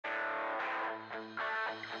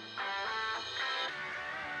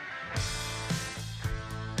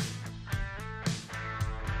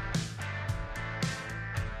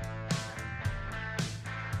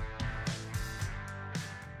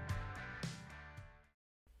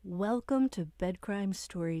Welcome to Bed Crime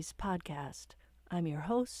Stories Podcast. I'm your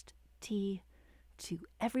host, T. To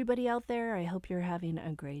everybody out there, I hope you're having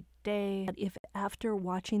a great day. If after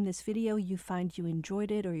watching this video you find you enjoyed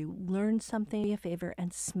it or you learned something, do me a favor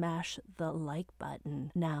and smash the like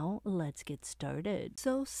button. Now, let's get started.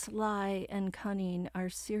 So sly and cunning are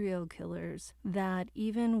serial killers that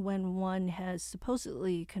even when one has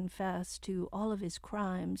supposedly confessed to all of his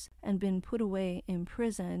crimes and been put away in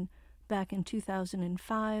prison back in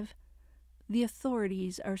 2005, the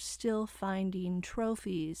authorities are still finding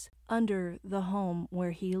trophies under the home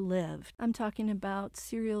where he lived. I'm talking about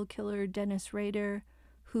serial killer Dennis Rader,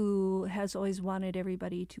 who has always wanted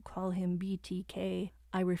everybody to call him BTK.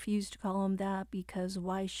 I refuse to call him that because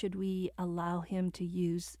why should we allow him to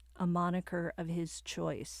use a moniker of his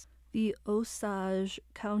choice? The Osage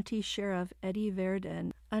County Sheriff Eddie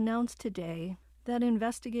Verdon announced today that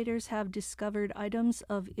investigators have discovered items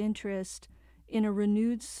of interest in a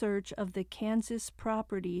renewed search of the Kansas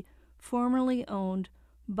property formerly owned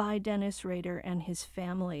by Dennis Rader and his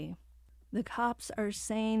family. The cops are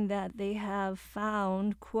saying that they have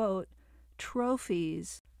found, quote,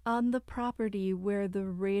 trophies on the property where the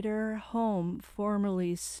Rader home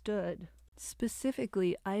formerly stood.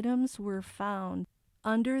 Specifically, items were found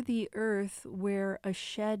under the earth where a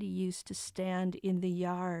shed used to stand in the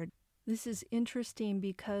yard. This is interesting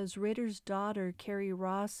because Rader's daughter, Carrie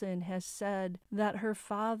Rawson, has said that her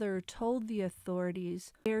father told the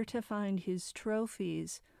authorities where to find his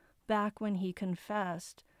trophies back when he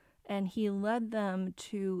confessed, and he led them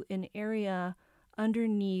to an area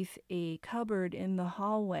underneath a cupboard in the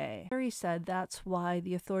hallway. Carrie said that's why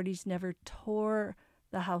the authorities never tore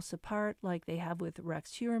the house apart like they have with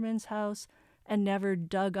Rex Heuermann's house, and never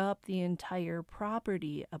dug up the entire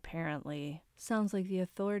property, apparently. Sounds like the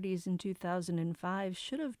authorities in 2005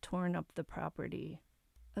 should have torn up the property.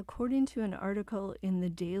 According to an article in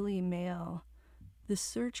the Daily Mail, the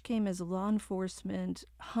search came as law enforcement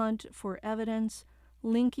hunt for evidence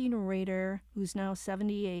linking Rader, who's now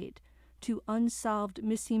 78, to unsolved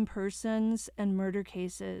missing persons and murder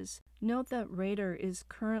cases. Note that Rader is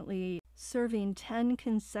currently serving 10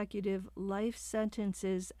 consecutive life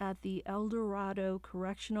sentences at the El Dorado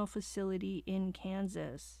Correctional Facility in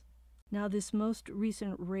Kansas. Now, this most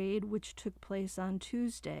recent raid, which took place on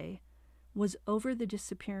Tuesday, was over the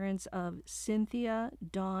disappearance of Cynthia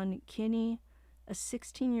Dawn Kinney, a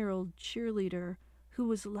 16-year-old cheerleader who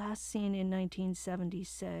was last seen in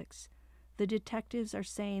 1976. The detectives are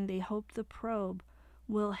saying they hope the probe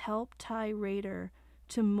will help tie Rader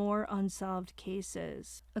to more unsolved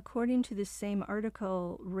cases. According to the same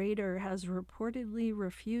article, Rader has reportedly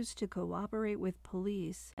refused to cooperate with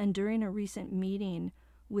police, and during a recent meeting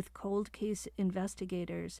with cold case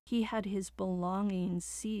investigators, he had his belongings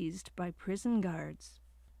seized by prison guards.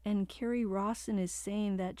 And Carrie Rawson is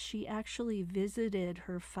saying that she actually visited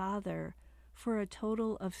her father for a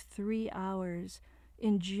total of 3 hours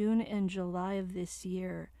in June and July of this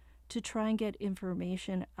year to try and get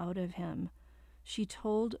information out of him. She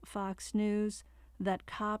told Fox News that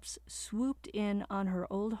cops swooped in on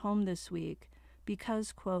her old home this week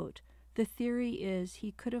because, quote, the theory is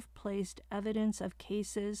he could have placed evidence of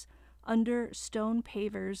cases under stone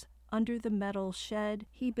pavers under the metal shed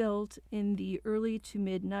he built in the early to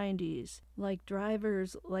mid-90s, like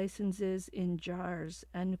driver's licenses in jars,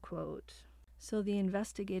 end quote. So the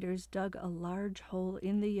investigators dug a large hole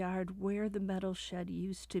in the yard where the metal shed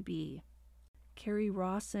used to be. Carrie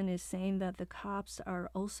Rawson is saying that the cops are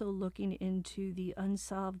also looking into the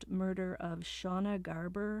unsolved murder of Shauna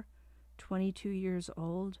Garber, 22 years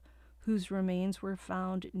old, whose remains were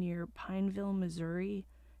found near Pineville, Missouri,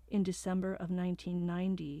 in December of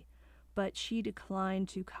 1990, but she declined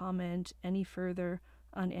to comment any further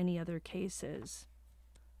on any other cases.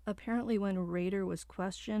 Apparently, when Rader was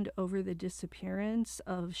questioned over the disappearance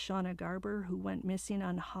of Shauna Garber, who went missing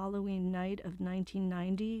on Halloween night of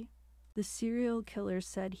 1990, the serial killer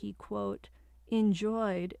said he, quote,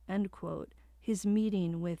 enjoyed, end quote, his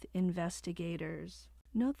meeting with investigators.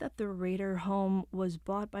 Note that the Rader home was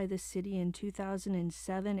bought by the city in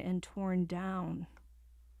 2007 and torn down.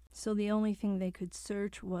 So the only thing they could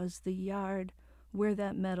search was the yard where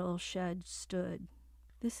that metal shed stood.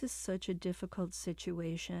 This is such a difficult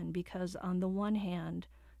situation because on the one hand,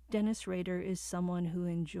 Dennis Rader is someone who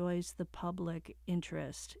enjoys the public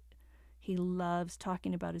interest. He loves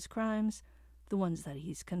talking about his crimes, the ones that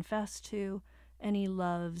he's confessed to, and he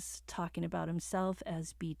loves talking about himself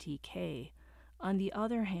as BTK. On the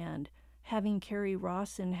other hand, having Carrie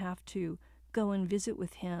Rawson have to go and visit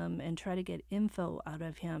with him and try to get info out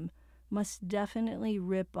of him must definitely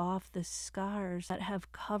rip off the scars that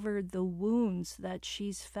have covered the wounds that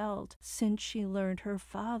she's felt since she learned her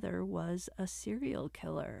father was a serial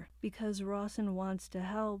killer. Because Rawson wants to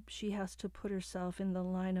help, she has to put herself in the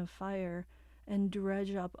line of fire and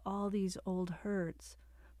dredge up all these old hurts.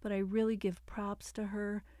 But I really give props to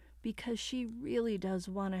her because she really does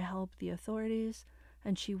want to help the authorities,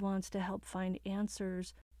 and she wants to help find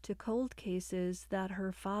answers to cold cases that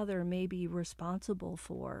her father may be responsible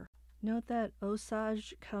for. Note that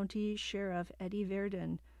Osage County Sheriff Eddie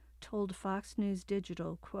Verdon told Fox News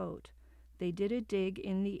Digital, quote, "They did a dig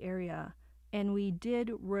in the area, and we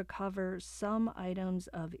did recover some items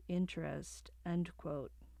of interest," end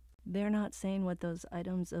quote. They're not saying what those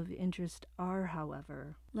items of interest are,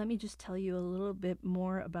 however. Let me just tell you a little bit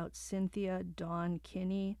more about Cynthia Dawn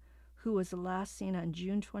Kinney, who was last seen on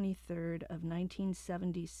June 23rd of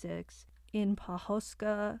 1976 in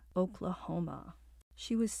Pawhuska, Oklahoma.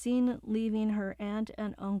 She was seen leaving her aunt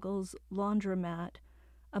and uncle's laundromat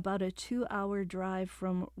about a 2-hour drive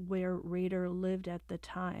from where Rader lived at the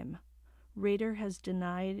time. Rader has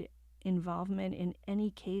denied involvement in any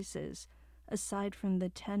cases aside from the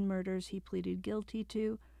 10 murders he pleaded guilty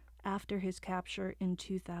to after his capture in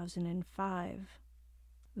 2005.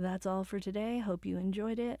 That's all for today. Hope you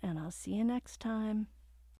enjoyed it, and I'll see you next time.